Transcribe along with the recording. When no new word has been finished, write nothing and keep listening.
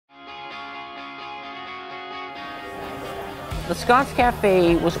The Scots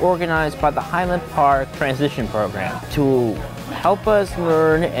Cafe was organized by the Highland Park Transition Program to help us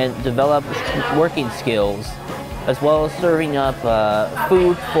learn and develop working skills, as well as serving up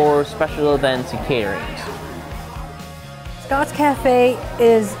food for special events and caterings. Scots Cafe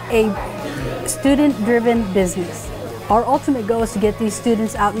is a student-driven business. Our ultimate goal is to get these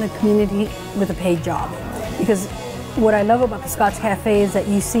students out in the community with a paid job. Because what I love about the Scots Cafe is that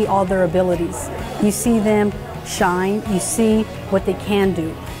you see all their abilities. You see them shine, you see what they can do.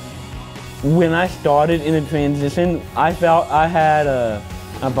 When I started in the transition, I felt I had a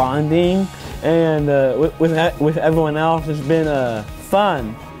bonding, and with everyone else, it's been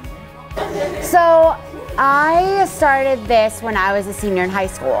fun. So I started this when I was a senior in high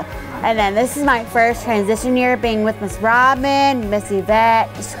school. And then this is my first transition year being with Miss Robin, Miss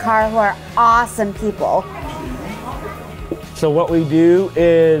Yvette, Miss Carr, who are awesome people. So what we do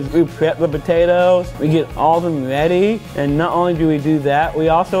is we prep the potatoes, we get all of them ready, and not only do we do that, we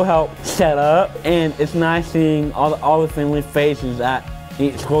also help set up, and it's nice seeing all the friendly faces at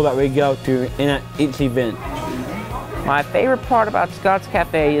each school that we go to and at each event. My favorite part about Scots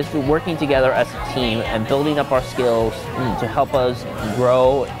Cafe is working together as a team and building up our skills to help us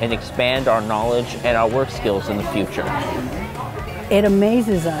grow and expand our knowledge and our work skills in the future. It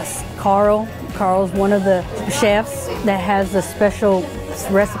amazes us. Carl's one of the chefs that has the special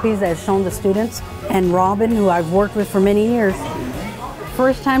recipes that have shown the students, and Robin, who I've worked with for many years.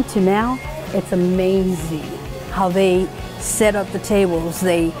 First time to now, it's amazing how they set up the tables,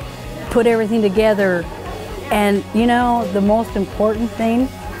 they put everything together, and you know, the most important thing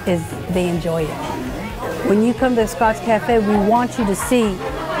is they enjoy it. When you come to the Scots Cafe, we want you to see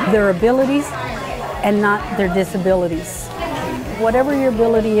their abilities and not their disabilities. Whatever your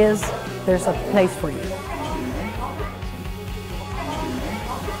ability is, there's a place for you.